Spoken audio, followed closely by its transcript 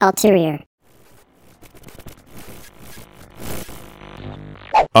Ulterior.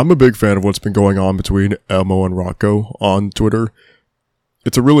 I'm a big fan of what's been going on between Elmo and Rocco on Twitter.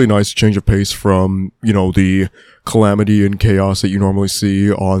 It's a really nice change of pace from, the calamity and chaos that you normally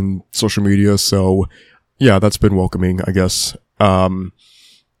see on social media. So, yeah, that's been welcoming, I guess.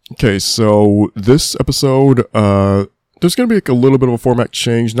 Okay, so this episode, there's going to be a little bit of a format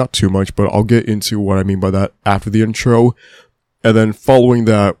change, not too much, but I'll get into what I mean by that after the intro. And then following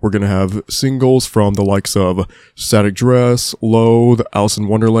that, we're going to have singles from the likes of Static Dress, Loathe, Alice in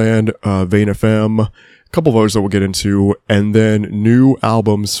Wonderland, Vane FM, a couple of others that we'll get into, and then new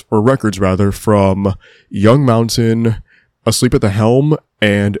albums, or records rather, from Young Mountain, Asleep at the Helm,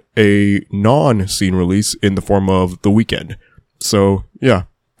 and a non-scene release in the form of The Weeknd. So, yeah,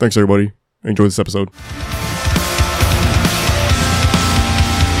 thanks everybody. Enjoy this episode.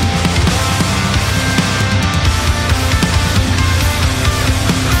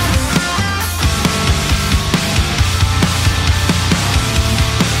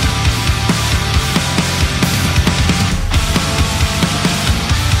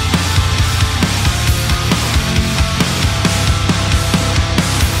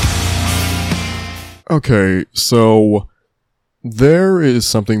 Okay, so there is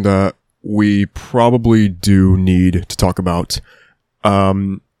something that we probably do need to talk about.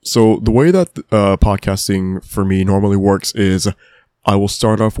 So the way that podcasting for me normally works is I will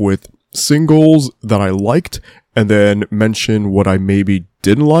start off with singles that I liked and then mention what I maybe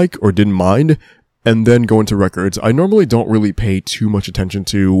didn't like or didn't mind and then go into records. I normally don't really pay too much attention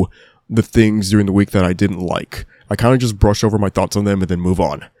to the things during the week that I didn't like. I kind of just brush over my thoughts on them and then move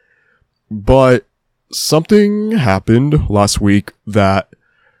on. But something happened last week that,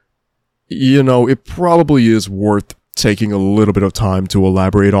 it probably is worth taking a little bit of time to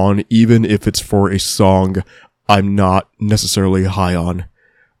elaborate on, even if it's for a song I'm not necessarily high on.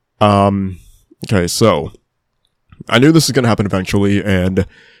 Okay, so I knew this is going to happen eventually, and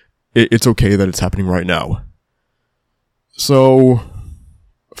it's okay that it's happening right now. So,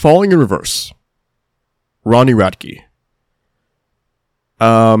 following in reverse, Ronnie Radke.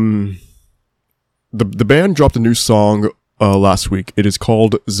 The band dropped a new song last week. It is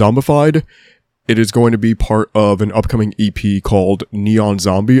called Zombified. It is going to be part of an upcoming EP called Neon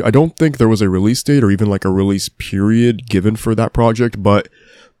Zombie. I don't think there was a release date or even like a release period given for that project, but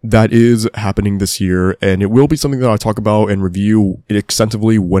that is happening this year, and it will be something that I talk about and review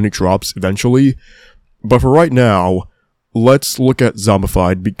extensively when it drops eventually. But for right now, let's look at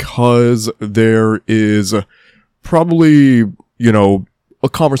Zombified because there is probably, a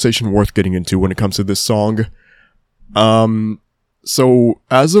conversation worth getting into when it comes to this song. So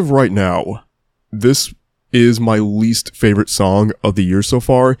as of right now, this is my least favorite song of the year so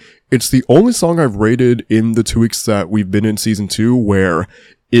far. It's the only song I've rated in the 2 weeks that we've been in season 2 where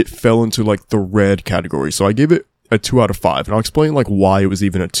it fell into like the red category. So I gave it a 2 out of 5, and I'll explain like why it was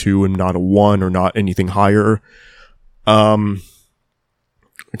even a 2 and not a 1 or not anything higher.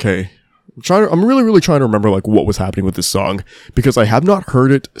 Okay. I'm really trying to remember like what was happening with this song because I have not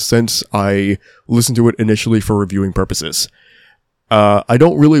heard it since I listened to it initially for reviewing purposes. I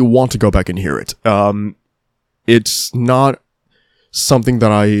don't really want to go back and hear it. It's not something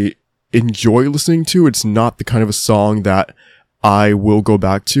that I enjoy listening to. It's not the kind of a song that I will go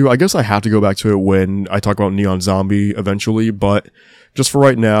back to. I guess I have to go back to it when I talk about Neon Zombie eventually, but just for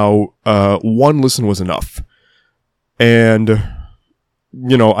right now, one listen was enough. And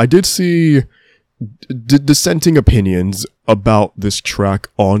I did see dissenting opinions about this track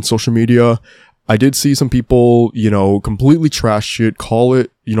on social media. I did see some people, completely trash it, call it,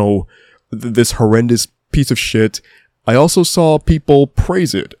 this horrendous piece of shit. I also saw people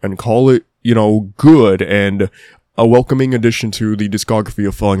praise it and call it, good and a welcoming addition to the discography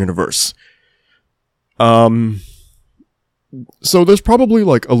of Falling in Reverse. So there's probably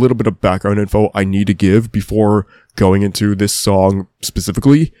like a little bit of background info I need to give before going into this song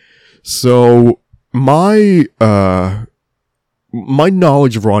specifically. So my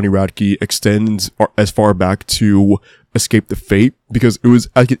knowledge of Ronnie Radke extends as far back to Escape the Fate because it was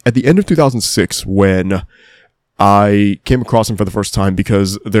at the end of 2006 when I came across him for the first time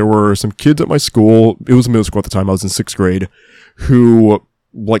because there were some kids at my school, it was middle school at the time, I was in 6th grade, who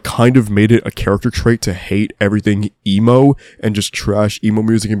like kind of made it a character trait to hate everything emo and just trash emo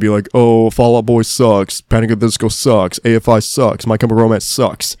music and be like, oh, Fall Out Boy sucks, Panic at the Disco sucks, AFI sucks, My Chemical Romance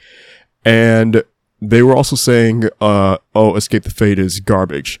sucks. And they were also saying, Escape the Fate is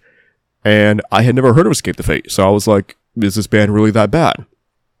garbage. And I had never heard of Escape the Fate, so I was like, is this band really that bad?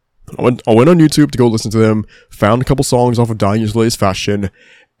 I went on YouTube to go listen to them, found a couple songs off of Dying Years Latest Fashion,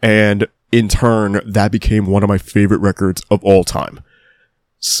 and in turn, that became one of my favorite records of all time.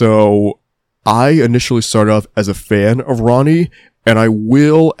 So I initially started off as a fan of Ronnie, and I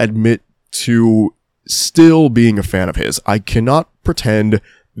will admit to still being a fan of his. I cannot pretend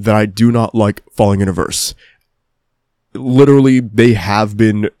that I do not like Falling in a Verse. Literally, they have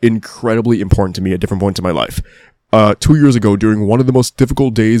been incredibly important to me at different points in my life. 2 years ago, during one of the most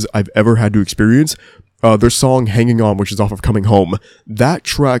difficult days I've ever had to experience, their song Hanging On, which is off of Coming Home, that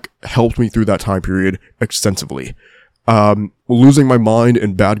track helped me through that time period extensively. Losing My Mind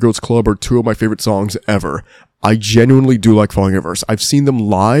and Bad Girls Club are two of my favorite songs ever. I genuinely do like Falling in a Verse. I've seen them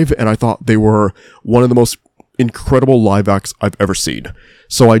live, and I thought they were one of the most incredible live acts I've ever seen.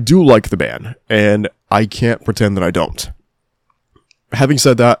 So I do like the band, and I can't pretend that I don't. Having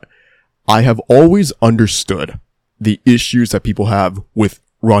said that, I have always understood the issues that people have with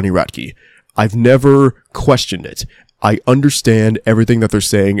Ronnie Radke. I've never questioned it. I understand everything that they're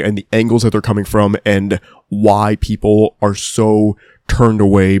saying and the angles that they're coming from and why people are so turned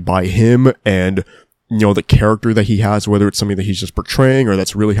away by him and, you know, the character that he has, whether it's something that he's just portraying or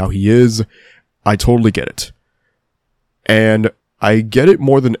that's really how he is. I totally get it. And I get it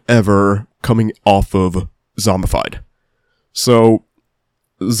more than ever coming off of Zombified. So,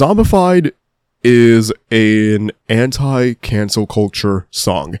 Zombified is an anti-cancel culture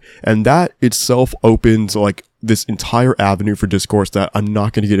song, and that itself opens like this entire avenue for discourse that I'm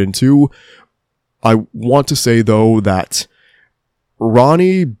not going to get into. I want to say though that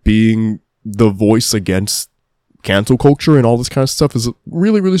Ronnie being the voice against cancel culture and all this kind of stuff is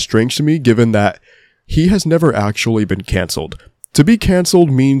really, really strange to me, given that he has never actually been canceled. To be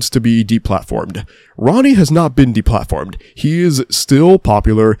canceled means to be deplatformed. Ronnie has not been deplatformed. He is still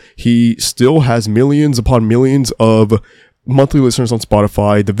popular. He still has millions upon millions of monthly listeners on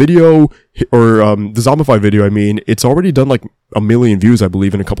Spotify. The video, or the Zombified video, I mean, it's already done like 1 million views, I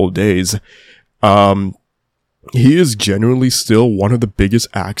believe, in a couple of days. He is genuinely still one of the biggest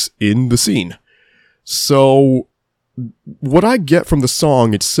acts in the scene. So, what I get from the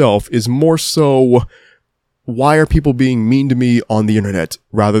song itself is more so, why are people being mean to me on the internet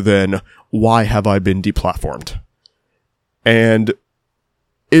rather than why have I been deplatformed? And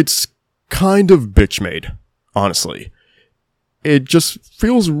it's kind of bitch made, honestly. It just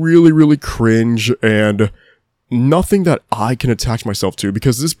feels really, really cringe and nothing that I can attach myself to,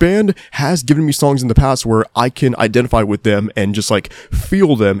 because this band has given me songs in the past where I can identify with them and just like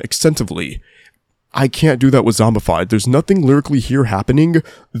feel them extensively. I can't do that with Zombified. There's nothing lyrically here happening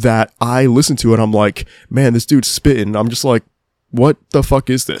that I listen to and I'm like, man, this dude's spitting. I'm just like, what the fuck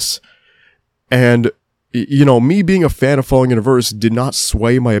is this? And, you know, me being a fan of Falling in a Verse did not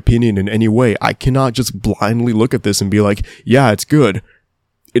sway my opinion in any way. I cannot just blindly look at this and be like, yeah, it's good.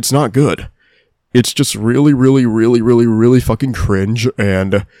 It's not good. It's just really, really, really, really, really fucking cringe.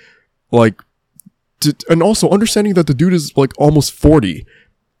 And like, and also understanding that the dude is like almost 40.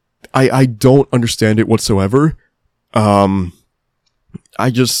 I don't understand it whatsoever. I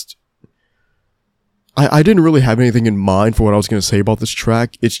didn't really have anything in mind for what I was going to say about this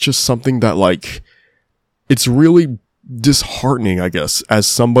track. It's just something that like, it's really disheartening, I guess, as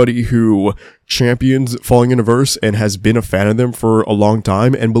somebody who champions Falling in a Verse and has been a fan of them for a long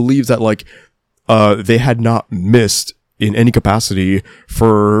time and believes that like, they had not missed in any capacity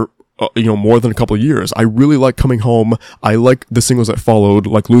for more than a couple of years. I really like Coming Home. I like the singles that followed,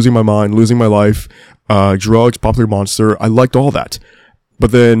 like Losing My Mind, Losing My Life, Drugs, Popular Monster. I liked all that. But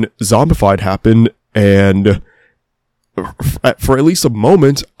then Zombified happened, and for at least a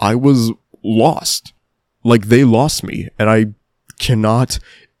moment, I was lost. Like, they lost me, and I cannot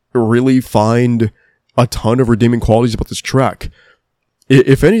really find a ton of redeeming qualities about this track.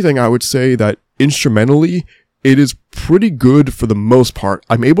 If anything, I would say that instrumentally, it is pretty good for the most part.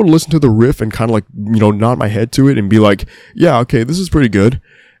 I'm able to listen to the riff and kind of like, nod my head to it and be like, yeah, okay, this is pretty good.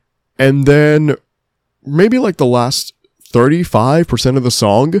 And then maybe like the last 35% of the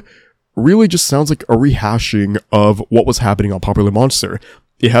song really just sounds like a rehashing of what was happening on Popular Monster.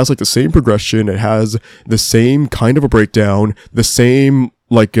 It has like the same progression. It has the same kind of a breakdown, the same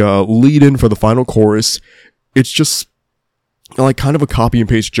like lead in for the final chorus. It's just like kind of a copy and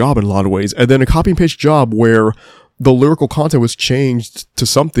paste job in a lot of ways. And then a copy and paste job where the lyrical content was changed to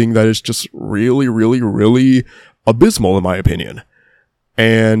something that is just really, really, really abysmal in my opinion.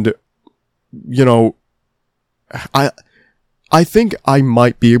 And, I think I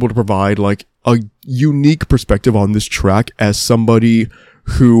might be able to provide like a unique perspective on this track as somebody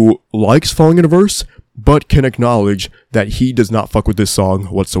who likes Falling in a Verse, but can acknowledge that he does not fuck with this song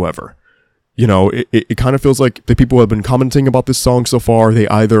whatsoever. It kind of feels like the people who have been commenting about this song so far, they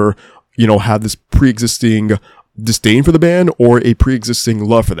either, have this pre-existing disdain for the band or a pre-existing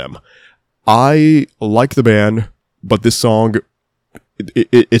love for them. I like the band, but this song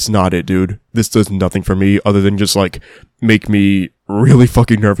it's not it, dude. This does nothing for me other than just like make me really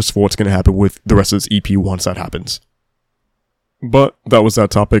fucking nervous for what's gonna happen with the rest of this EP once that happens. But that was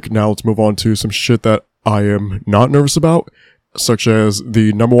that topic. Now let's move on to some shit that I am not nervous about, such as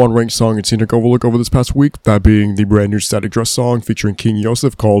the number one ranked song in Scenic Overlook over this past week, that being the brand new Static Dress song featuring King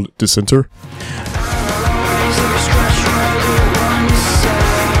Yosef called Dissenter.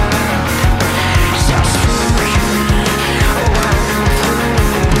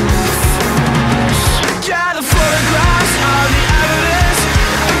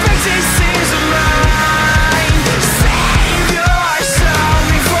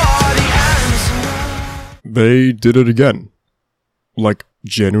 They did it again. Like,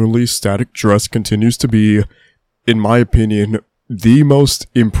 genuinely, Static Dress continues to be, in my opinion, the most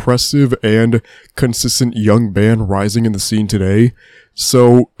impressive and consistent young band rising in the scene today.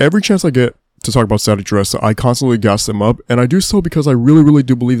 So, every chance I get to talk about Static Dress, I constantly gas them up, and I do so because I really, really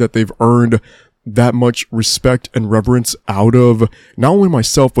do believe that they've earned that much respect and reverence out of not only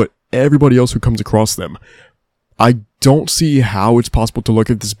myself, but everybody else who comes across them. I don't see how it's possible to look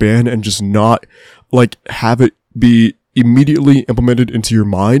at this band and just not, like, have it be immediately implemented into your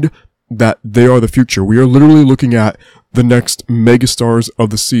mind that they are the future. We are literally looking at the next megastars of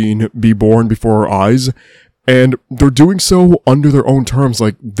the scene be born before our eyes, and they're doing so under their own terms.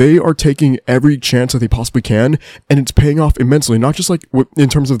 Like, they are taking every chance that they possibly can, and it's paying off immensely, not just like in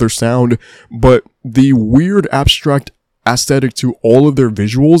terms of their sound, but the weird abstract aesthetic to all of their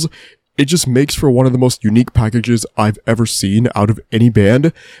visuals. It just makes for one of the most unique packages I've ever seen out of any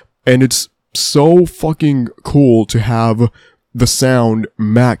band, and it's so fucking cool to have the sound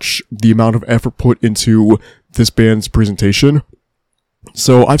match the amount of effort put into this band's presentation.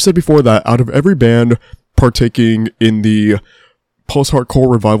 So I've said before that out of every band partaking in the post-hardcore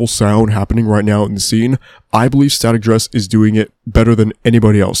revival sound happening right now in the scene, I believe Static Dress is doing it better than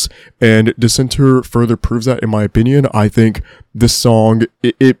anybody else. And Dissenter further proves that, in my opinion. I think this song,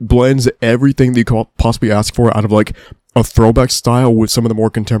 it blends everything that you could possibly ask for out of like a throwback style with some of the more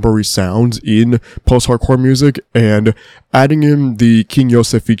contemporary sounds in post-hardcore music, and adding in the King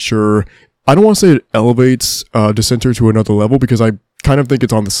Yosef feature. I don't want to say it elevates Dissenter to another level, because I kind of think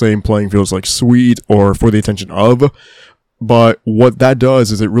it's on the same playing field as like Sweet or For the Attention Of. But what that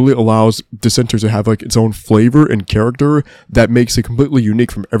does is it really allows Dissenter to have like its own flavor and character that makes it completely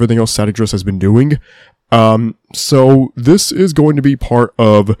unique from everything else Static Dress has been doing. So this is going to be part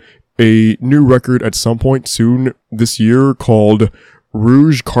of a new record at some point soon this year called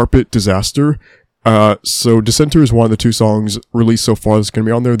Rouge Carpet Disaster. So Dissenter is one of the two songs released so far that's going to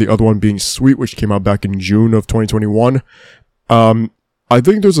be on there. The other one being Sweet, which came out back in June of 2021. I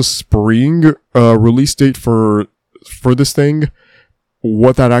think there's a spring, release date for this thing.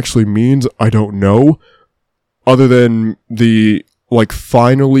 What that actually means, I don't know. Other than the, like,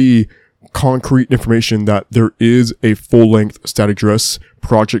 finally concrete information that there is a full-length Static Dress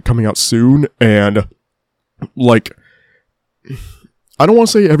project coming out soon, and, like, I don't want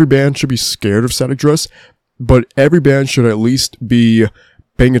to say every band should be scared of Static Dress, but every band should at least be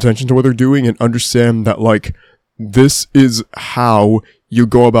paying attention to what they're doing and understand that, like, this is how you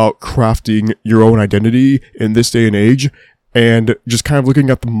go about crafting your own identity in this day and age, and just kind of looking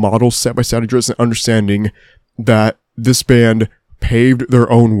at the model set by Static Dress and understanding that this band paved their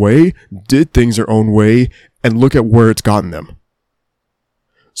own way, did things their own way, and look at where it's gotten them.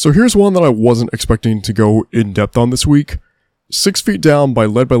 So here's one that I wasn't expecting to go in depth on this week. 6 Feet Down by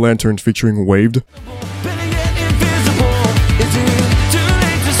Led by Lanterns featuring Waved.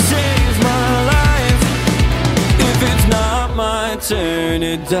 Turn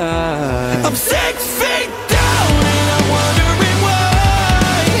it down. I'm 6 feet down and I'm wondering why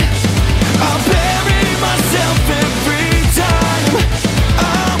I bury myself every time I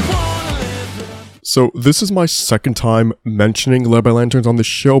wanna live. So this is my second time mentioning Led by Lanterns on this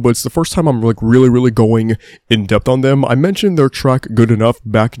show, but it's the first time I'm like really going in depth on them. I mentioned their track Good Enough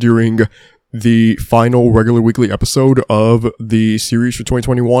back during the final regular weekly episode of the series for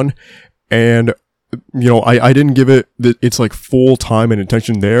 2021, and you know, I didn't give it its like full time and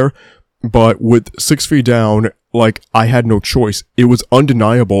attention there, but with 6 Feet Down, like, I had no choice. It was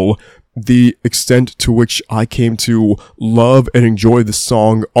undeniable the extent to which I came to love and enjoy this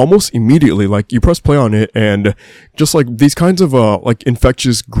song almost immediately. Like, you press play on it and just like these kinds of like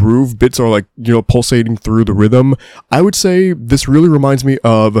infectious groove bits are like, you know, pulsating through the rhythm. I would say this really reminds me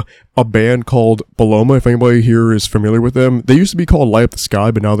of a band called Paloma. If anybody here is familiar with them, they used to be called Light Up the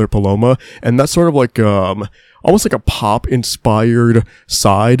Sky, but now they're Paloma, and that's sort of like almost like a pop inspired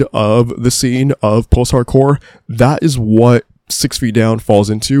side of the scene of post-hardcore. That is what 6 Feet Down falls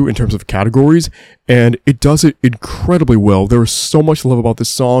into in terms of categories, and it does it incredibly well. There is so much to love about this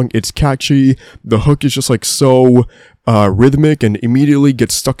song. It's catchy. The hook is just like so rhythmic and immediately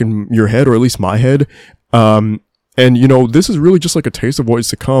gets stuck in your head, or at least my head. And, you know, this is really just like a taste of what is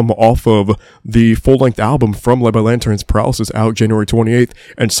to come off of the full-length album from Led by Lanterns, Paralysis, out January 28th.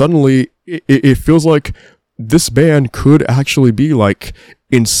 And suddenly, it feels like this band could actually be, like,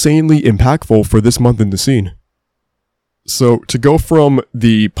 insanely impactful for this month in the scene. So, to go from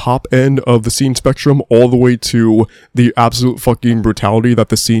the pop end of the scene spectrum all the way to the absolute fucking brutality that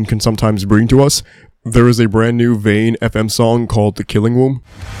the scene can sometimes bring to us, there is a brand new Vane FM song called The Killing Womb.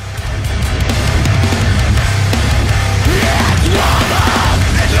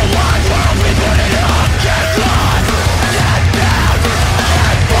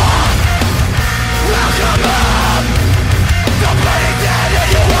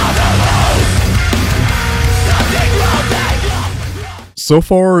 So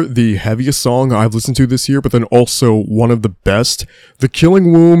far, the heaviest song I've listened to this year, but then also one of the best. The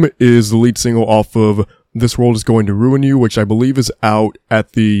Killing Womb is the lead single off of This World Is Going to Ruin You, which I believe is out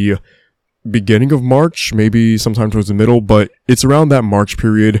at the beginning of March, maybe sometime towards the middle, but it's around that March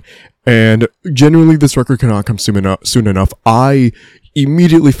period. And genuinely, this record cannot come soon enough. I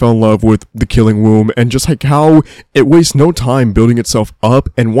immediately fell in love with The Killing Womb and just like how it wastes no time building itself up,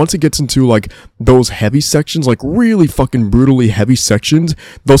 and once it gets into like those heavy sections, like really fucking brutally heavy sections,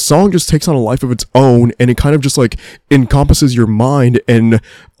 the song just takes on a life of its own, and it kind of just like encompasses your mind, and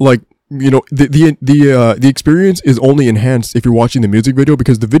like, you know, the experience is only enhanced if you're watching the music video,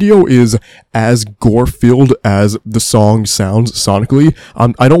 because the video is as gore-filled as the song sounds sonically.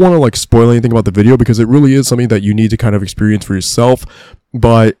 I don't want to like spoil anything about the video because it really is something that you need to kind of experience for yourself.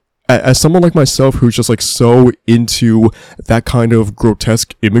 But as someone like myself who's just like so into that kind of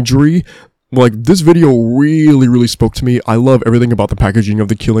grotesque imagery, like, this video really, really spoke to me. I love everything about the packaging of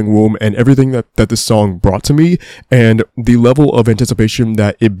The Killing Womb and everything that this song brought to me, and the level of anticipation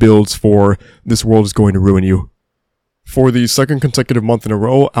that it builds for This World Is Going to Ruin You. For the second consecutive month in a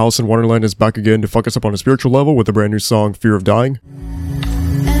row, Alice in Wonderland is back again to fuck us up on a spiritual level with a brand new song, Fear of Dying.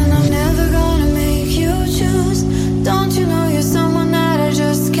 And I'm never gonna make you choose. Don't you know you're someone that I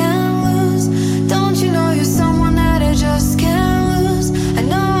just can't lose? Don't you know you're someone that I just can't lose? I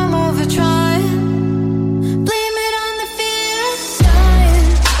know I'm over trying. Blame it on the fear of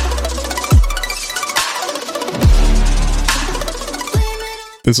dying.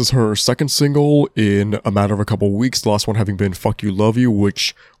 This is her second single in a matter of a couple weeks, the last one having been Fuck You Love You,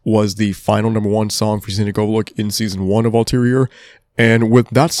 which was the final #1 song for Scenic Overlook in season 1 of Ulterior. And with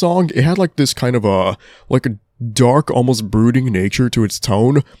that song, it had like this kind of a dark, almost brooding nature to its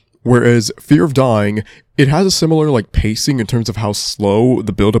tone, whereas Fear of Dying, it has a similar like pacing in terms of how slow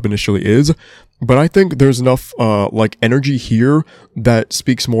the build-up initially is, but I think there's enough like energy here that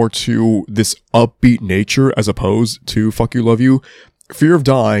speaks more to this upbeat nature as opposed to Fuck You Love You. Fear of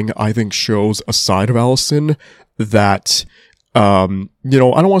Dying, I think, shows a side of Allison that, you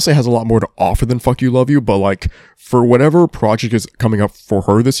know, I don't want to say has a lot more to offer than Fuck You Love You, but like, for whatever project is coming up for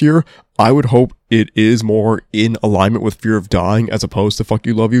her this year, I would hope it is more in alignment with Fear of Dying as opposed to Fuck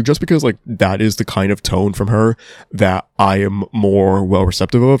You Love You, just because like that is the kind of tone from her that I am more well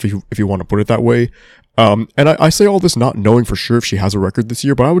receptive of, if you want to put it that way. And I say all this not knowing for sure if she has a record this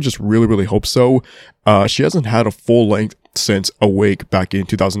year, but I would just really, really hope so. She hasn't had a full length since Awake back in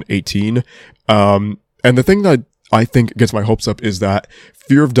 2018. And the thing that I think gets my hopes up is that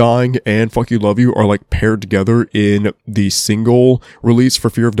Fear of Dying and Fuck You Love You are like paired together in the single release for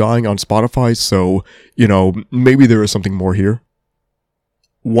Fear of Dying on Spotify. So, you know, maybe there is something more here.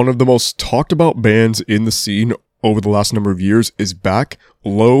 One of the most talked about bands in the scene over the last number of years is back.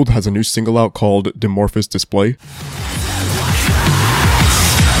 Loathe has a new single out called Dimorphous Display.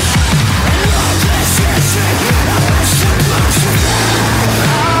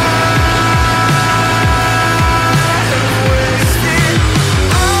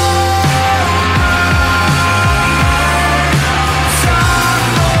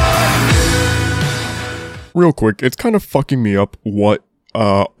 Real quick, it's kind of fucking me up what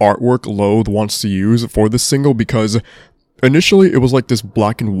artwork Loathe wants to use for this single, because initially it was like this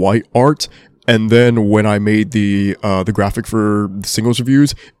black and white art, and then when I made the graphic for the singles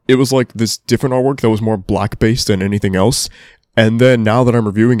reviews, it was like this different artwork that was more black based than anything else. And then now that I'm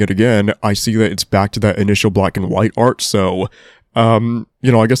reviewing it again, I see that it's back to that initial black and white art. So, you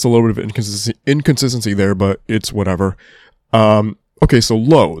know, I guess a little bit of inconsistency there, but it's whatever. Okay, so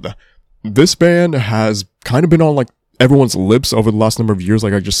Loathe. This band has kind of been on like everyone's lips over the last number of years,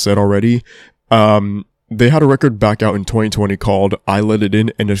 like I just said already. They had a record back out in 2020 called I Let It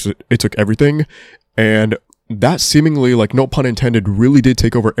In and It Took Everything. And that seemingly, like, no pun intended, really did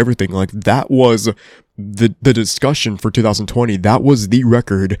take over everything. Like, that was the discussion for 2020. That was the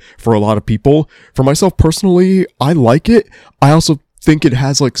record for a lot of people. For myself personally, I like it. I also think it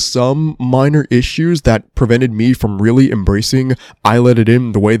has like some minor issues that prevented me from really embracing I Let It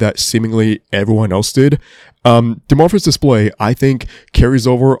In the way that seemingly everyone else did. Dimorphous Display, I think, carries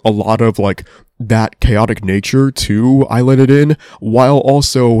over a lot of like that chaotic nature to I Let It In, while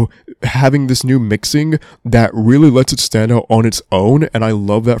also having this new mixing that really lets it stand out on its own, and I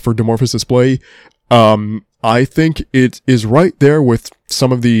love that for Dimorphous Display. I think it is right there with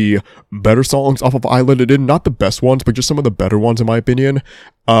some of the better songs off of I Let It In. Not the best ones, but just some of the better ones in my opinion.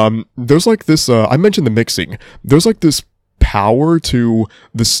 There's like this, I mentioned the mixing. There's like this power to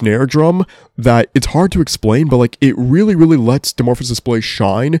the snare drum that it's hard to explain, but like it really, really lets Dimorphous Display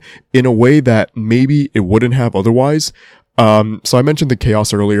shine in a way that maybe it wouldn't have otherwise. So I mentioned the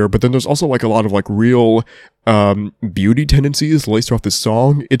chaos earlier, but then there's also like a lot of like real, beauty tendencies laced throughout this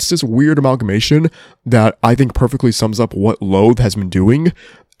song. It's this weird amalgamation that I think perfectly sums up what Loathe has been doing.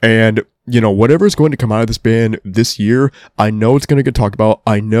 And, you know, whatever is going to come out of this band this year, I know it's going to get talked about.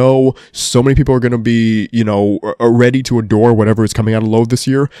 I know so many people are going to be, you know, ready to adore whatever is coming out of Loathe this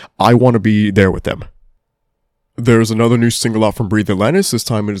year. I want to be there with them. There's another new single out from Breathe Atlantis. This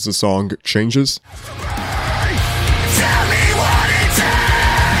time it is the song Changes. Tell me what it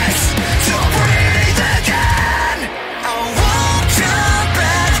takes to breathe again. I won't come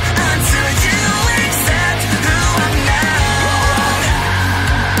back until you accept who I'm now.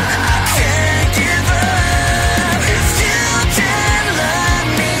 I can't give up if you can love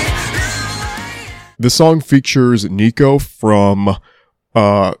me. The song features Nico from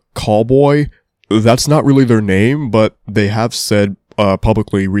Callboy. That's not really their name, but they have said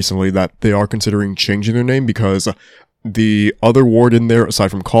publicly recently that they are considering changing their name because the other word in there,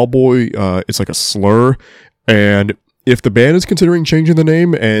 aside from Callboy, it's like a slur. And if the band is considering changing the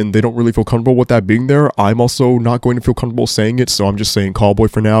name and they don't really feel comfortable with that being there, I'm also not going to feel comfortable saying it, so I'm just saying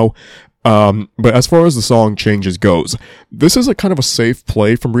Callboy for now. But as far as the song Changes goes, this is a kind of a safe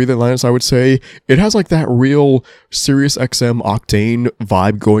play from Breathe Atlantis, I would say. It has like that real Sirius XM Octane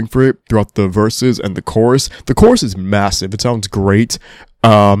vibe going for it throughout the verses and the chorus. The chorus is massive. It sounds great.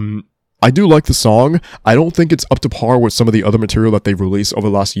 I do like the song. I don't think it's up to par with some of the other material that they've released over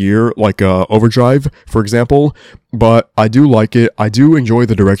the last year, like Overdrive, for example, but I do like it. I do enjoy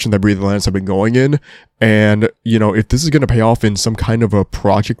the direction that Breathe Atlantis have been going in, and, you know, if this is going to pay off in some kind of a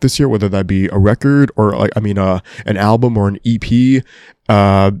project this year, whether that be a record or, like, an album or an EP, you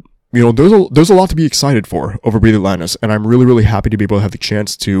know, there's a lot to be excited for over Breathe Atlantis, and I'm really, really happy to be able to have the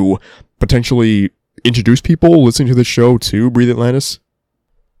chance to potentially introduce people listening to this show to Breathe Atlantis.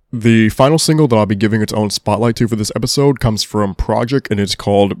 The final single that I'll be giving its own spotlight to for this episode comes from Project, and it's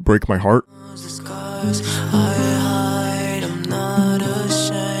called Break My Heart. The scars I hide, I'm not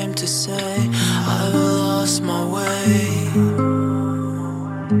ashamed to say I've lost my way.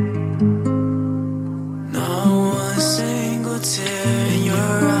 Not one single tear in your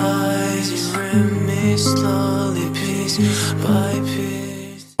eyes, you rim me slowly, piece by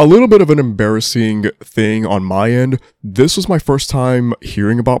piece. A little bit of an embarrassing thing on my end. This was my first time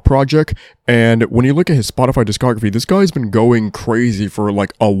hearing about Project, and when you look at his Spotify discography, this guy's been going crazy for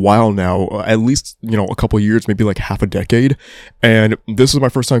like a while now, at least, you know, a couple of years, maybe like half a decade, and this is my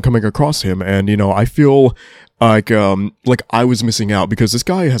first time coming across him, and, you know, I feel like I was missing out because this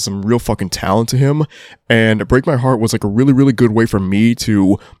guy has some real fucking talent to him, and Break My Heart was like a really, really good way for me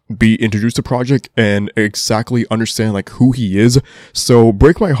to be introduced to Project and exactly understand like who he is. So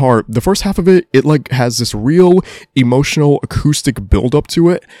Break My Heart, the first half of it like has this real emotional acoustic build up to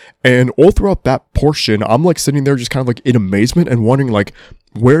it, and all throughout that portion, I'm like sitting there just kind of like in amazement and wondering like,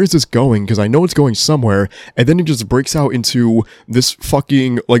 where is this going? Because I know it's going somewhere, and then it just breaks out into this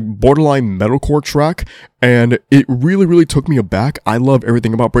fucking like borderline metalcore track, and it really, really took me aback. I love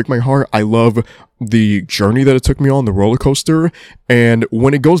everything about Break My Heart. I love the journey that it took me on, the roller coaster, and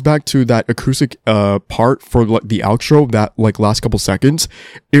when it goes back to that acoustic part for like the outro, that like last couple seconds,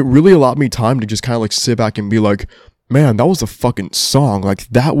 it really allowed me time to just kind of like sit back and be like, man, that was a fucking song. Like,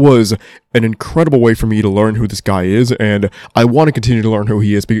 that was an incredible way for me to learn who this guy is, and I want to continue to learn who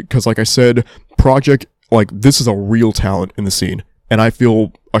he is because, like I said, Project, like, this is a real talent in the scene, and I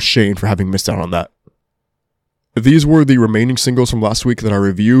feel ashamed for having missed out on that. These were the remaining singles from last week that I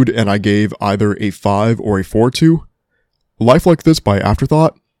reviewed, and I gave either a 5 or a 4 to. Life Like This by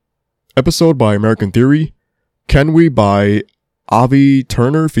Afterthought, Episode by American Theory, Can We by Avi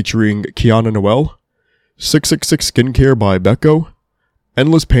Turner featuring Kiana Noel, 666 Skincare by Becco,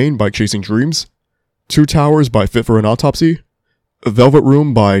 Endless Pain by Chasing Dreams, Two Towers by Fit for an Autopsy, Velvet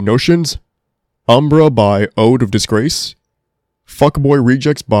Room by Notions, Umbra by Ode of Disgrace, Fuckboy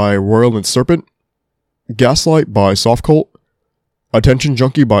Rejects by Royal and Serpent, Gaslight by Soft Cult, Attention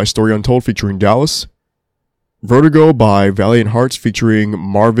Junkie by Story Untold featuring Dallas, Vertigo by Valiant Hearts featuring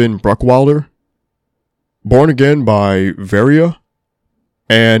Marvin Bruckwilder, Born Again by Varia,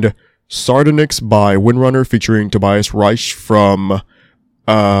 and Sardonyx by Windrunner featuring Tobias Reich from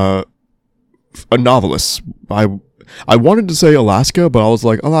A Novelist. I wanted to say Alaska, but I was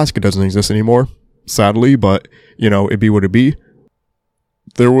like, Alaska doesn't exist anymore, sadly, but, it be what it be.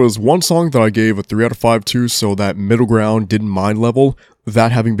 There was one song that I gave a 3 out of 5 to, so that middle ground didn't mind level,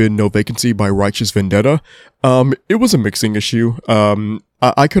 that having been No Vacancy by Righteous Vendetta. It was a mixing issue.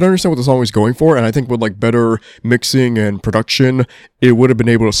 I could understand what the song was going for, and I think with better mixing and production, it would have been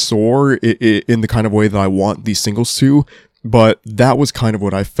able to soar in the kind of way that I want these singles to. But that was kind of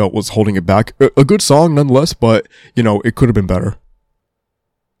what I felt was holding it back. A good song nonetheless, but, it could have been better.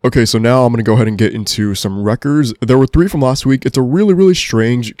 Okay, so now I'm going to go ahead and get into some records. There were 3 from last week. It's a really, really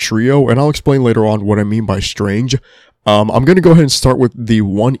strange trio, and I'll explain later on what I mean by strange. I'm going to go ahead and start with the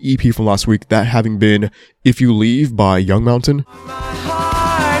one EP from last week, that having been If You Leave by Young Mountain.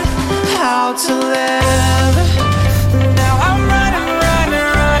 How to live. Now I'm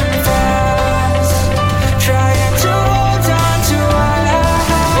running fast, trying to hold on to what I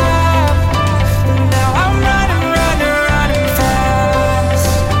have. Now I'm running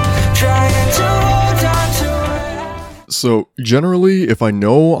fast, trying to hold on to what I have. So generally, if I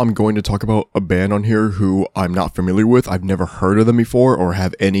know I'm going to talk about a band on here who I'm not familiar with, I've never heard of them before, or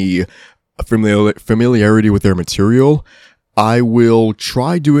have any familiarity with their material, I will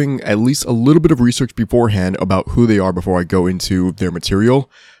try doing at least a little bit of research beforehand about who they are before I go into their material.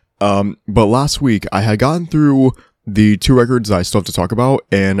 But last week I had gotten through the 2 records I still have to talk about,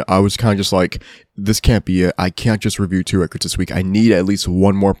 and I was kind of just like, this can't be it. I can't just review 2 records this week. I need at least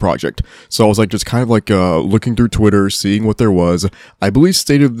one more project. So I was just kind of looking through Twitter, seeing what there was. I believe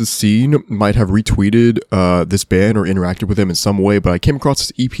State of the Scene might have retweeted this band or interacted with them in some way, but I came across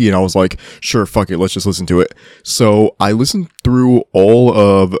this EP and I was like, sure, fuck it, let's just listen to it. So I listened through all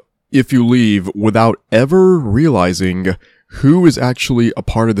of If You Leave without ever realizing who is actually a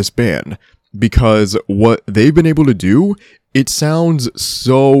part of this band. Because what they've been able to do, it sounds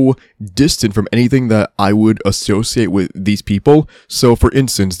so distant from anything that I would associate with these people. So for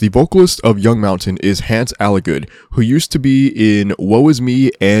instance, the vocalist of Young Mountain is Hans Allegood, who used to be in Woe Is Me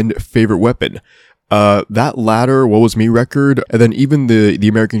and Favorite Weapon. That latter Woe Is Me record, and then even the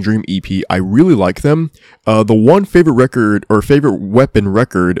American Dream EP, I really like them. The one favorite record, or Favorite Weapon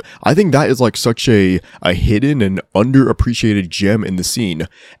record, I think that is such a hidden and underappreciated gem in the scene.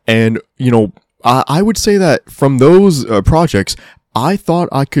 And, I would say that from those projects, I thought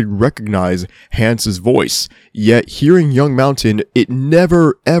I could recognize Hans's voice, yet hearing Young Mountain, it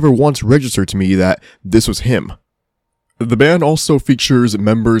never ever once registered to me that this was him. The band also features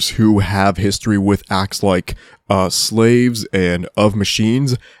members who have history with acts like Slaves and Of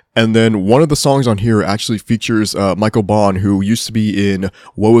Machines, and then one of the songs on here actually features Michael Bond, who used to be in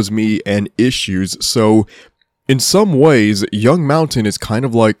Woe Is Me and Issues. So in some ways, Young Mountain is kind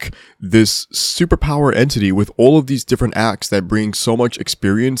of like this superpower entity with all of these different acts that bring so much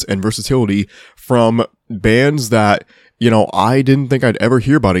experience and versatility from bands that, I didn't think I'd ever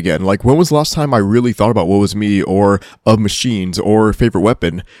hear about again. When was the last time I really thought about Woe Was Me or Of Machines or Favorite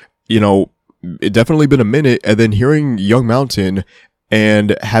Weapon? It definitely been a minute, and then hearing Young Mountain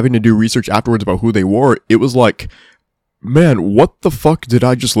and having to do research afterwards about who they were, it was like, man, what the fuck did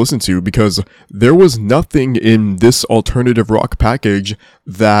I just listen to? Because there was nothing in this alternative rock package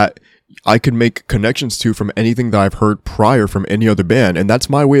that I could make connections to from anything that I've heard prior from any other band. And that's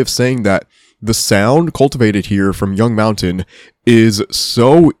my way of saying that the sound cultivated here from Young Mountain is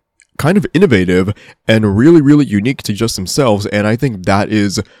so kind of innovative and really, really unique to just themselves. And I think that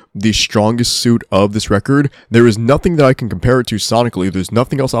is the strongest suit of this record. There is nothing that I can compare it to sonically. There's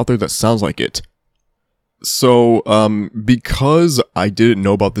nothing else out there that sounds like it. So, because I didn't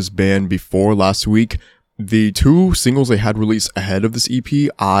know about this band before last week, the 2 singles they had released ahead of this EP,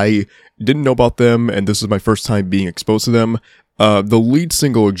 I didn't know about them, and this is my first time being exposed to them. The lead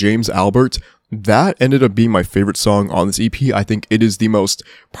single, James Albert, that ended up being my favorite song on this EP. I think it is the most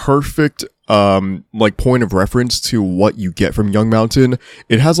perfect, point of reference to what you get from Young Mountain.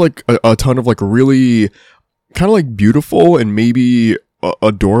 It has a ton of really kind of beautiful and maybe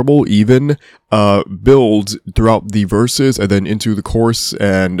adorable even builds throughout the verses and then into the chorus,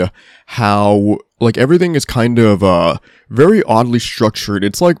 and how everything is kind of very oddly structured.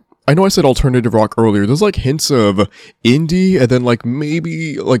 It's I know I said alternative rock earlier. There's hints of indie and then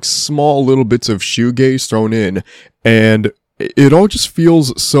maybe small little bits of shoegaze thrown in, and it all just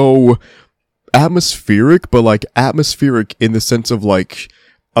feels so atmospheric, but like atmospheric in the sense of like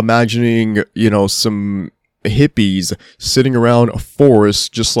imagining, some hippies sitting around a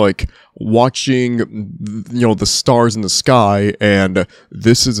forest, just like watching, the stars in the sky. And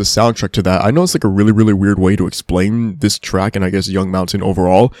this is a soundtrack to that. I know it's like a really, really weird way to explain this track and I guess Young Mountain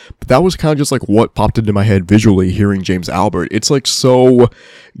overall, but that was kind of just like what popped into my head visually hearing James Albert. It's like so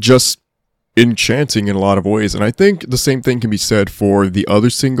just enchanting in a lot of ways. And I think the same thing can be said for the other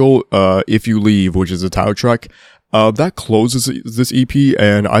single, If You Leave, which is the title track. That closes this EP,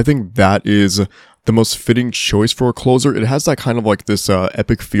 and I think that is the most fitting choice for a closer. It has that kind of like this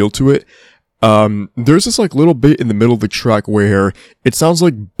epic feel to it. There's this like little bit in the middle of the track where it sounds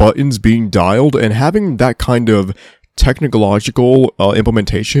like buttons being dialed, and having that kind of technological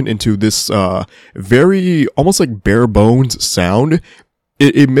implementation into this very almost like bare bones sound.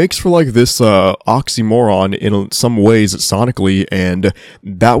 It makes for like this oxymoron in some ways sonically, and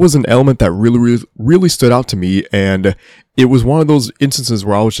that was an element that really stood out to me. And it was one of those instances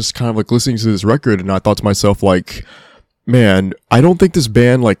where I was just kind of like listening to this record and I thought to myself like, man, I don't think this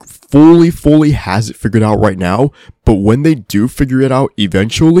band like fully has it figured out right now, but when they do figure it out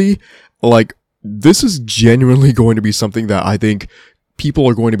eventually, like this is genuinely going to be something that I think people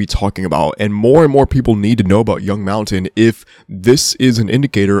are going to be talking about, and more people need to know about Young Mountain if this is an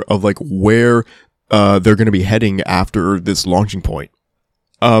indicator of like where they're going to be heading after this launching point.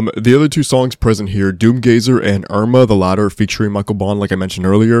 The other two songs present here, Doomgazer and Irma, the latter featuring Michael Bond, like I mentioned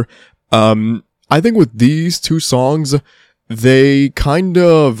earlier. I think with these two songs, they kind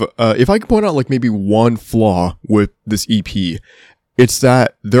of, if I could point out like maybe one flaw with this EP, it's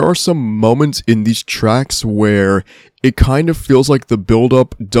that there are some moments in these tracks where it kind of feels like the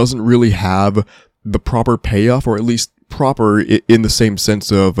build-up doesn't really have the proper payoff, or at least proper in the same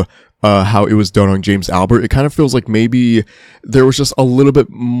sense of how it was done on James Albert. It kind of feels like maybe there was just a little bit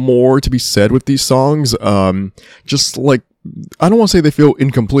more to be said with these songs. Just like, I don't want to say they feel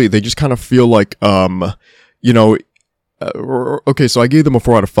incomplete. They just kind of feel like, okay, so I gave them a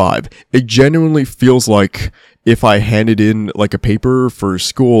 4 out of 5. It genuinely feels like if I handed in like a paper for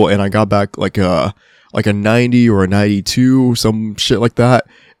school and I got back like a 90 or a 92, some shit like that,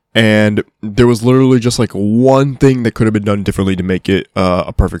 and there was literally just like one thing that could have been done differently to make it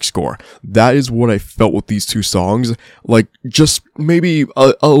a perfect score. That is what I felt with these two songs. Like just maybe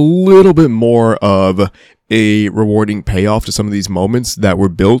a little bit more of a rewarding payoff to some of these moments that were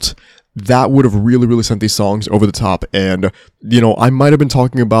built. That would have really sent these songs over the top. And, I might have been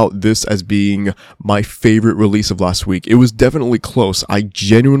talking about this as being my favorite release of last week. It was definitely close. I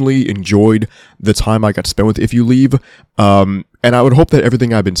genuinely enjoyed the time I got to spend with If You Leave. And I would hope that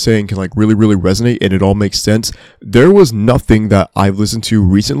everything I've been saying can like really resonate and it all makes sense. There was nothing that I've listened to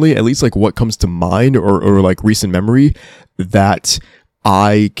recently, at least like what comes to mind or like recent memory, that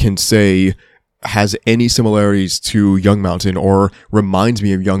I can say has any similarities to Young Mountain or reminds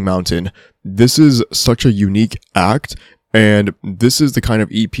me of Young Mountain. This is such a unique act, and this is the kind of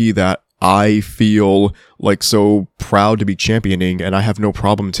EP that I feel like so proud to be championing, and I have no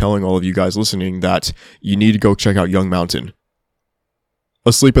problem telling all of you guys listening that you need to go check out Young Mountain.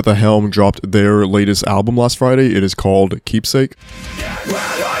 Asleep at the Helm dropped their latest album last Friday. It is called Keepsake.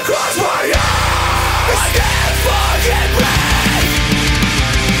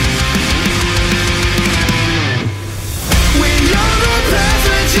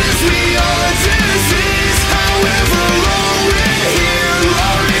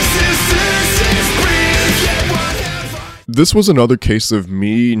 This was another case of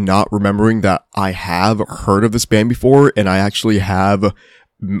me not remembering that I have heard of this band before, and I actually have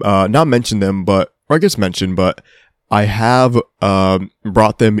not mentioned them, but I have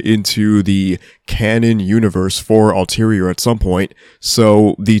brought them into the canon universe for Ulterior at some point.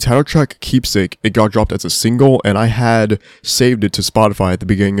 So the title track Keepsake, it got dropped as a single, and I had saved it to Spotify at the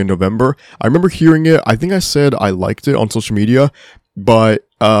beginning of November. I remember hearing it. I think I said I liked it on social media, but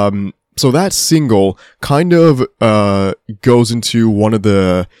so that single kind of goes into one of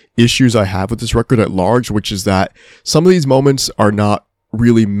the issues I have with this record at large, which is that some of these moments are not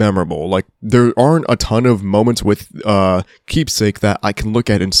really memorable. Like, there aren't a ton of moments with Keepsake that I can look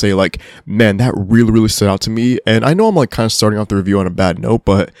at and say like, man, that really stood out to me. And I know I'm like kind of starting out the review on a bad note,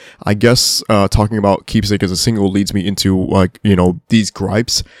 but I guess talking about Keepsake as a single leads me into like, these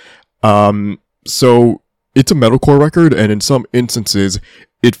gripes. So it's a metalcore record, and in some instances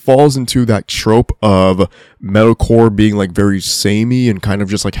it falls into that trope of metalcore being like very samey and kind of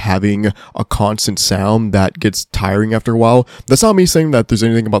just like having a constant sound that gets tiring after a while. That's not me saying that there's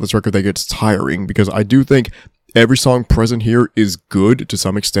anything about this record that gets tiring, because I do think every song present here is good to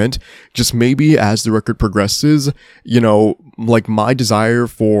some extent. Just maybe as the record progresses, like my desire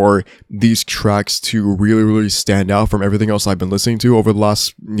for these tracks to really, really stand out from everything else I've been listening to over the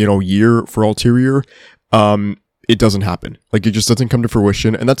last, year for Ulterior, it doesn't happen. Like, it just doesn't come to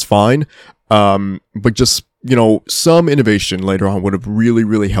fruition, and that's fine. But just, some innovation later on would have really,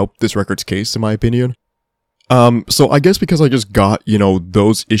 really helped this record's case, in my opinion. So I guess because I just got,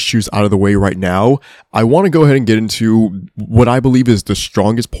 those issues out of the way right now, I want to go ahead and get into what I believe is the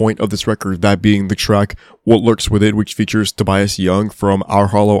strongest point of this record, that being the track What Lurks Within, which features Tobias Young from Our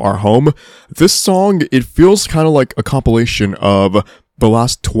Hollow, Our Home. This song, it feels kind of like a compilation of the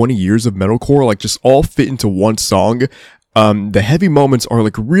last 20 years of metalcore, like just all fit into one song. The heavy moments are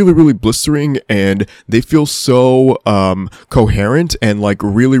like really, really blistering, and they feel so, coherent and like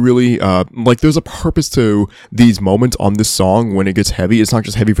really, really, like there's a purpose to these moments on this song when it gets heavy. It's not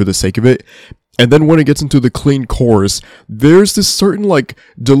just heavy for the sake of it. And then when it gets into the clean chorus, there's this certain like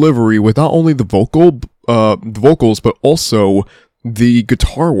delivery with not only the vocals, but also the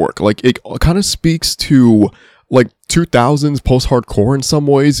guitar work. Like, it kind of speaks to like 2000s post-hardcore in some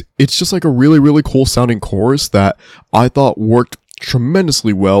ways. It's just like a really, really cool sounding chorus that I thought worked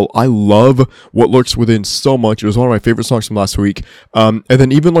tremendously well. I love What Lurks Within so much. It was one of my favorite songs from last week. And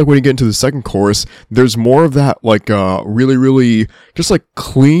then even like when you get into the second chorus, there's more of that like really, really just like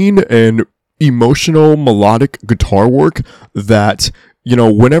clean and emotional melodic guitar work that,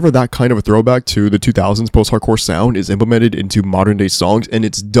 whenever that kind of a throwback to the 2000s post-hardcore sound is implemented into modern day songs, and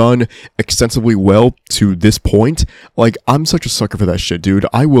it's done extensively well to this point, like, I'm such a sucker for that shit, dude.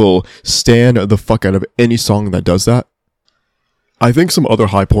 I will stan the fuck out of any song that does that. I think some other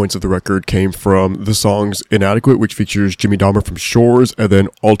high points of the record came from the songs Inadequate, which features Jimmy Dahmer from Shores, and then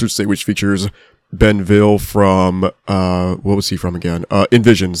Altered State, which features Benville from, what was he from again?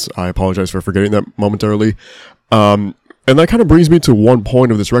 Envisions. I apologize for forgetting that momentarily. And that kind of brings me to one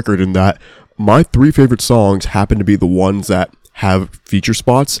point of this record, in that my three favorite songs happen to be the ones that have feature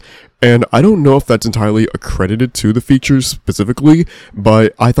spots. And I don't know if that's entirely accredited to the features specifically,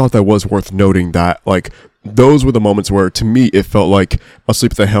 but I thought that was worth noting, that like those were the moments where, to me, it felt like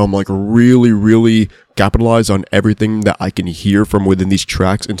Asleep at the Helm like really, really capitalized on everything that I can hear from within these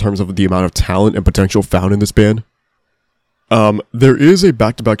tracks in terms of the amount of talent and potential found in this band. There is a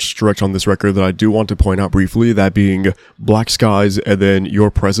back-to-back stretch on this record that I do want to point out briefly, that being Black Skies and then Your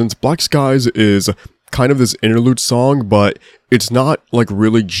Presence. Black Skies is kind of this interlude song, but it's not like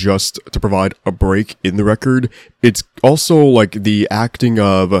really just to provide a break in the record. It's also like the acting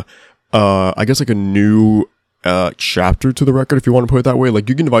of, I guess like a new chapter to the record, if you want to put it that way. Like,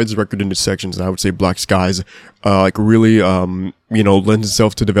 you can divide this record into sections, and I would say Black Skies, like really, lends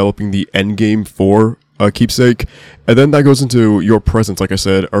itself to developing the end game for Keepsake, and then that goes into Your Presence, like I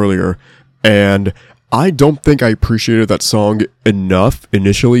said earlier, and I don't think I appreciated that song enough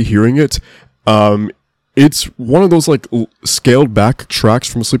initially hearing it. It's one of those like scaled back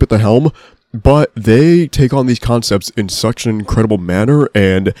tracks from Sleep at the Helm, but they take on these concepts in such an incredible manner,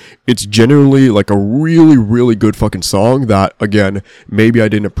 and it's generally like a really, really good fucking song that, again, maybe I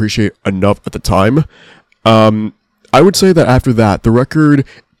didn't appreciate enough at the time. I would say that after that, the record,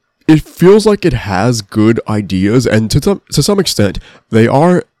 it feels like it has good ideas, and to some extent, they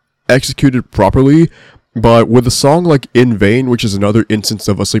are executed properly. But with a song like In Vain, which is another instance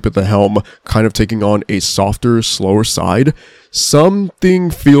of Asleep at the Helm kind of taking on a softer, slower side, something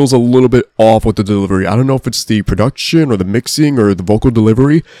feels a little bit off with the delivery. I don't know if it's the production or the mixing or the vocal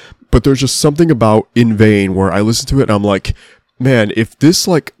delivery, but there's just something about In Vain where I listen to it and I'm like, man, if this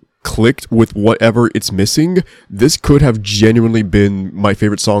like clicked with whatever it's missing, this could have genuinely been my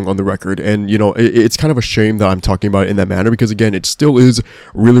favorite song on the record. And it's kind of a shame that I'm talking about it in that manner, because again, it still is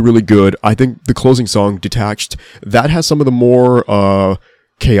really, really good. I think the closing song, Detached, that has some of the more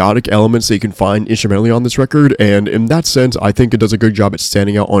chaotic elements that you can find instrumentally on this record, and in that sense, I think it does a good job at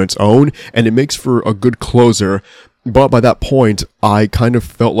standing out on its own, and it makes for a good closer. But by that point, I kind of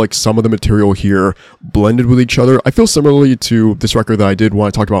felt like some of the material here blended with each other. I feel similarly to this record that I did when I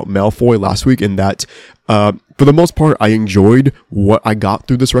talked about Malfoy last week, in that, for the most part, I enjoyed what I got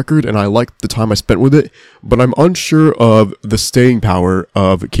through this record, and I liked the time I spent with it, but I'm unsure of the staying power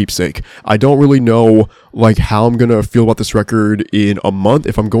of Keepsake. I don't really know, like, how I'm gonna feel about this record in a month,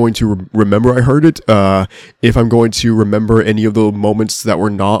 if I'm going to remember I heard it, if I'm going to remember any of the moments that were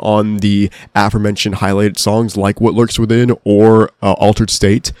not on the aforementioned highlighted songs, like What Lurks Within or Altered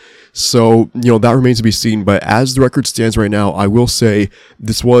State. So, that remains to be seen. But as the record stands right now, I will say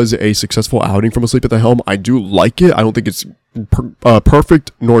this was a successful outing from Asleep at the Helm. I do like it. I don't think it's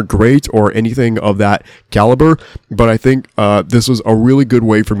perfect nor great or anything of that caliber, but I think this was a really good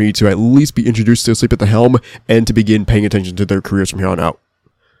way for me to at least be introduced to Asleep at the Helm and to begin paying attention to their careers from here on out.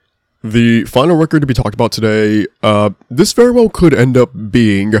 The final record to be talked about today, this very well could end up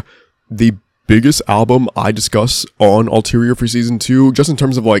being the biggest album I discuss on Ulterior for Season 2, just in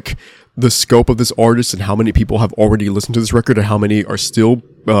terms of like the scope of this artist and how many people have already listened to this record and how many are still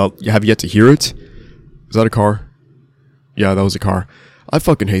have yet to hear it. Is that a car? Yeah, that was a car. I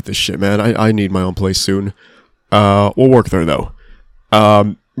fucking hate this shit, man. I need my own place soon. We'll work there though.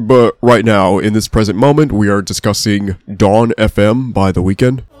 But right now, in this present moment, we are discussing Dawn FM by The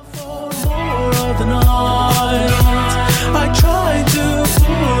Weeknd. I tried to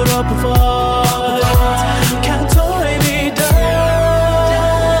put up a fight, can't tie me down.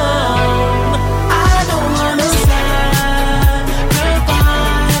 I don't wanna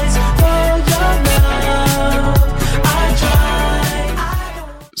sacrifice for your love. I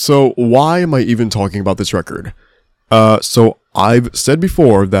tried. So why am I even talking about this record? So I've said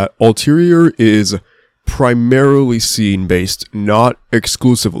before that Ulterior is primarily scene-based, not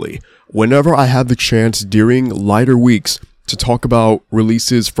exclusively. Whenever I have the chance during lighter weeks to talk about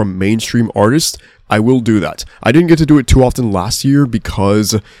releases from mainstream artists, I will do that. I didn't get to do it too often last year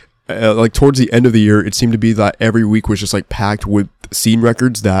because towards the end of the year, it seemed to be that every week was just like packed with scene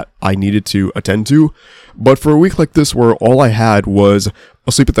records that I needed to attend to. But for a week like this where all I had was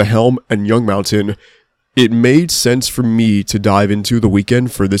Asleep at the Helm and Young Mountain, it made sense for me to dive into The Weeknd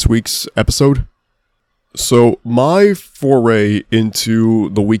for this week's episode. So my foray into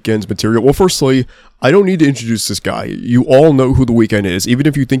The Weeknd's material, well, firstly, I don't need to introduce this guy. You all know who The Weeknd is. Even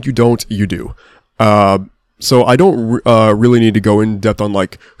if you think you don't, you do. So I don't really need to go in depth on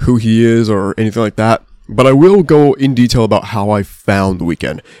like who he is or anything like that. But I will go in detail about how I found The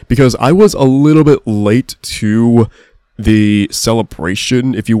Weeknd, because I was a little bit late to the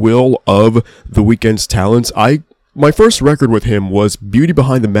celebration, if you will, of The Weeknd's talents. My first record with him was Beauty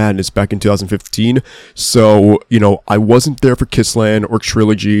Behind the Madness back in 2015. So, I wasn't there for Kissland or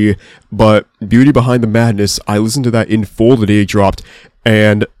Trilogy, but Beauty Behind the Madness, I listened to that in full the day it dropped.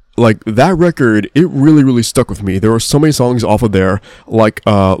 And like that record, it really, really stuck with me. There were so many songs off of there, like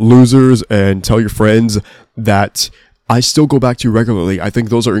Losers and Tell Your Friends, that I still go back to regularly. I think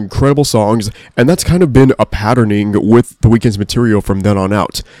those are incredible songs, and that's kind of been a patterning with The Weeknd's material from then on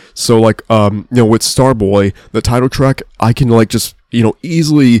out. So like, with Starboy, the title track, I can like just,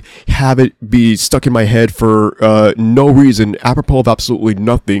 easily have it be stuck in my head for no reason, apropos of absolutely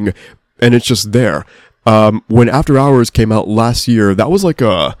nothing, and it's just there. When After Hours came out last year, that was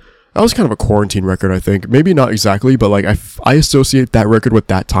kind of a quarantine record, I think. Maybe not exactly, but like I associate that record with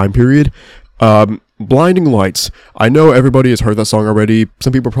that time period. Blinding Lights. I know everybody has heard that song already.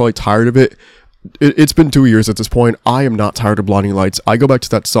 Some people are probably tired of it. It's been 2 years at this point. I am not tired of Blinding Lights. I go back to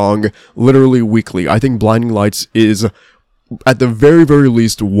that song literally weekly. I think Blinding Lights is, at the very, very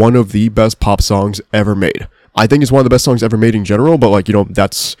least, one of the best pop songs ever made. I think it's one of the best songs ever made in general, but like,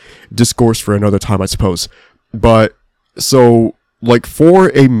 that's discourse for another time, I suppose. But, so, like,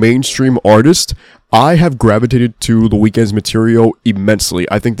 for a mainstream artist, I have gravitated to The Weeknd's material immensely.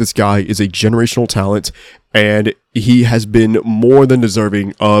 I think this guy is a generational talent, and he has been more than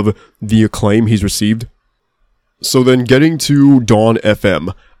deserving of the acclaim he's received. So then getting to Dawn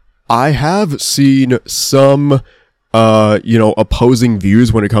FM, I have seen some, opposing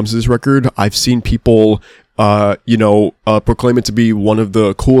views when it comes to this record. I've seen people, proclaim it to be one of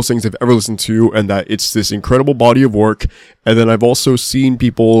the coolest things I've ever listened to, and that it's this incredible body of work. And then I've also seen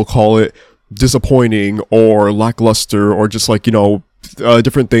people call it disappointing or lackluster or just like,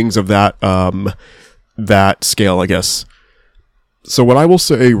 different things of that scale, I guess. So what I will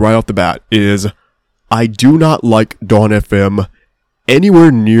say right off the bat is I do not like Dawn FM anywhere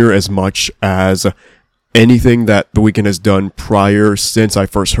near as much as anything that The Weeknd has done prior since I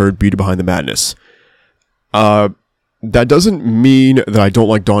first heard Beauty Behind the Madness. That doesn't mean that I don't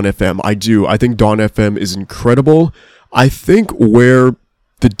like Dawn FM. I do. I think Dawn FM is incredible. I think where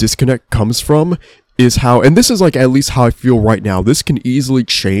the disconnect comes from is how, and this is like at least how I feel right now, this can easily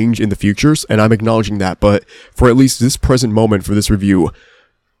change in the futures, and I'm acknowledging that, but for at least this present moment for this review,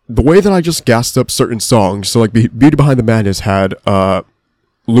 the way that I just gassed up certain songs, so like Beauty Behind the Madness had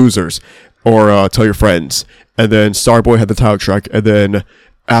Losers, or Tell Your Friends, and then Starboy had the title track, and then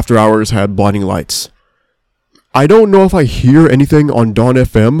After Hours had Blinding Lights. I don't know if I hear anything on Dawn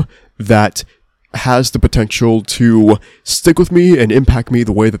FM that has the potential to stick with me and impact me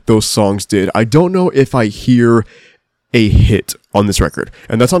the way that those songs did. I don't know if I hear a hit on this record.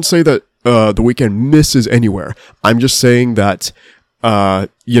 And that's not to say that The Weeknd misses anywhere. I'm just saying that,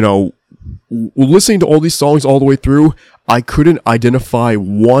 listening to all these songs all the way through, I couldn't identify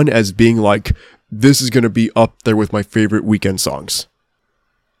one as being like, this is going to be up there with my favorite Weeknd songs.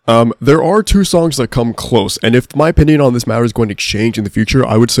 There are 2 songs that come close, and if my opinion on this matter is going to change in the future,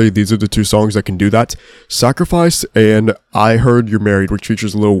 I would say these are the 2 songs that can do that. Sacrifice and I Heard You're Married, which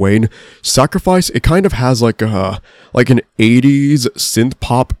features Lil Wayne. Sacrifice, it kind of has like an 80s synth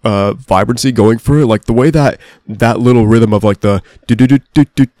pop vibrancy going for it, like the way that little rhythm of like the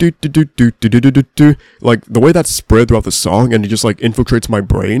like the way that's spread throughout the song and it just like infiltrates my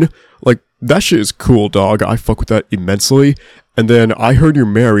brain. Like that shit is cool, dog. I fuck with that immensely. And then I Heard You're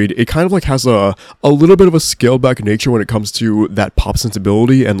Married, it kind of like has a little bit of a scaled back nature when it comes to that pop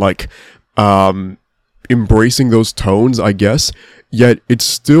sensibility and like embracing those tones, I guess. Yet it's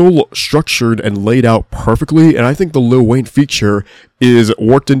still structured and laid out perfectly, and I think the Lil Wayne feature is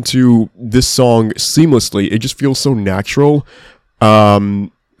worked into this song seamlessly. It just feels so natural.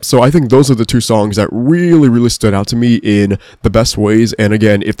 So I think those are the 2 songs that really, really stood out to me in the best ways. And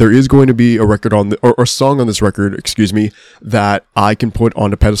again, if there is going to be a record or a song on this record, that I can put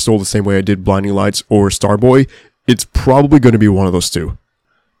on a pedestal the same way I did Blinding Lights or Starboy, it's probably going to be one of those 2.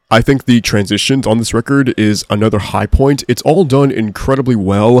 I think the transitions on this record is another high point. It's all done incredibly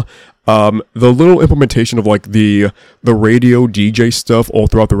well. The little implementation of like the radio DJ stuff all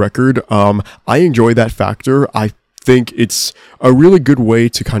throughout the record, I enjoy that factor. I think it's a really good way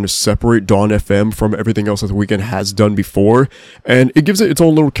to kind of separate Dawn FM from everything else that The Weeknd has done before, and it gives it its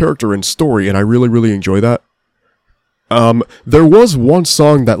own little character and story, and I really, really enjoy that. There was one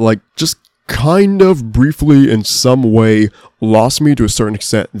song that like just kind of briefly in some way lost me to a certain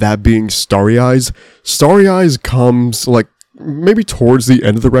extent, that being Starry Eyes. Starry Eyes comes like maybe towards the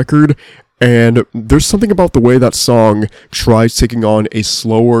end of the record, and there's something about the way that song tries taking on a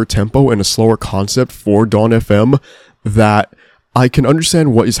slower tempo and a slower concept for Dawn FM that I can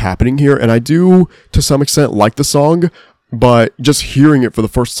understand what is happening here, and I do to some extent like the song, but just hearing it for the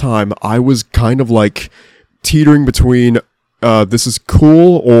first time, I was kind of like teetering between this is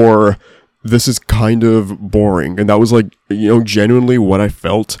cool or this is kind of boring, and that was like, genuinely what I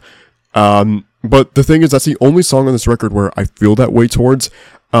felt. But the thing is, that's the only song on this record where I feel that way towards.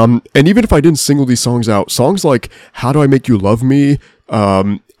 And even if I didn't single these songs out, songs like How Do I Make You Love Me,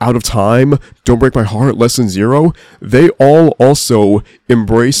 Out of Time, Don't Break My Heart, Less Than Zero, they all also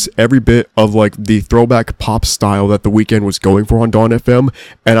embrace every bit of like the throwback pop style that The Weeknd was going for on Dawn FM,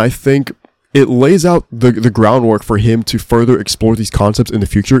 and I think it lays out the groundwork for him to further explore these concepts in the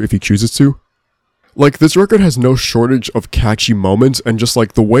future if he chooses to. Like, this record has no shortage of catchy moments, and just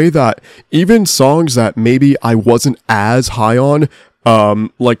like the way that even songs that maybe I wasn't as high on,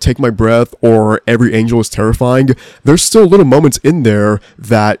 like Take My Breath or Every Angel Is Terrifying, there's still little moments in there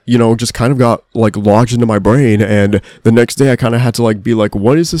that, just kind of got like lodged into my brain, and the next day I kind of had to like be like,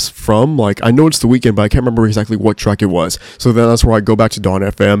 what is this from? Like, I know it's The Weeknd, but I can't remember exactly what track it was. So then that's where I go back to Dawn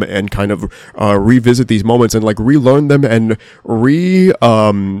FM and kind of revisit these moments and like relearn them and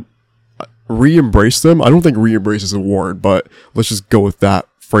re-embrace them. I don't think re-embrace is a word, but let's just go with that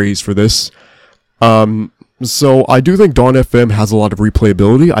phrase for this. So I do think Dawn FM has a lot of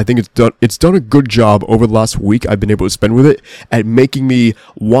replayability. I think it's done a good job over the last week I've been able to spend with it at making me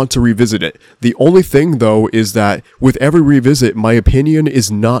want to revisit it. The only thing though is that with every revisit, my opinion is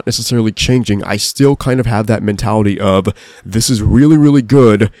not necessarily changing. I still kind of have that mentality of this is really, really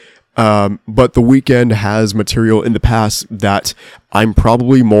good. But The Weeknd has material in the past that I'm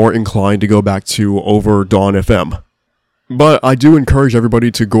probably more inclined to go back to over Dawn FM. But I do encourage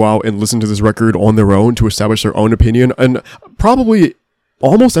everybody to go out and listen to this record on their own to establish their own opinion. And probably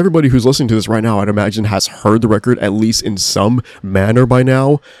almost everybody who's listening to this right now, I'd imagine, has heard the record at least in some manner by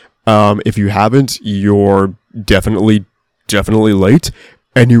now. If you haven't, you're definitely late.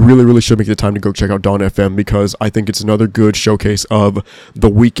 And you really, really should make the time to go check out Dawn FM, because I think it's another good showcase of The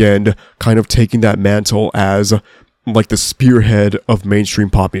Weeknd kind of taking that mantle as like the spearhead of mainstream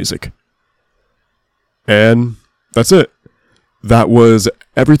pop music. And that's it. That was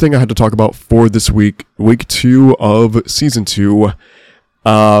everything I had to talk about for this week, week 2 of season 2.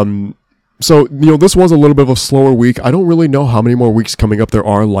 So, this was a little bit of a slower week. I don't really know how many more weeks coming up there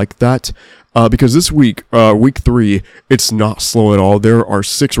are like that. Because this week, week 3, it's not slow at all. There are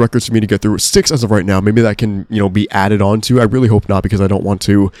 6 records for me to get through. 6 as of right now. Maybe that can, be added on to. I really hope not, because I don't want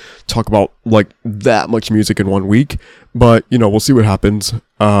to talk about, like, that much music in one week. But, we'll see what happens.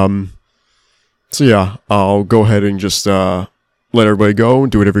 So yeah, I'll go ahead and just, let everybody go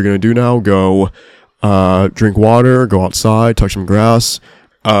and do whatever you're gonna do now. Go, drink water, go outside, touch some grass,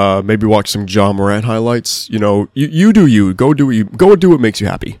 Maybe watch some Ja Morant highlights. You know, you do you. Go do what makes you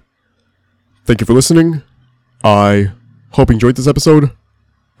happy. Thank you for listening. I hope you enjoyed this episode.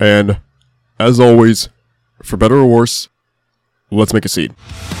 And as always, for better or worse, let's make a scene.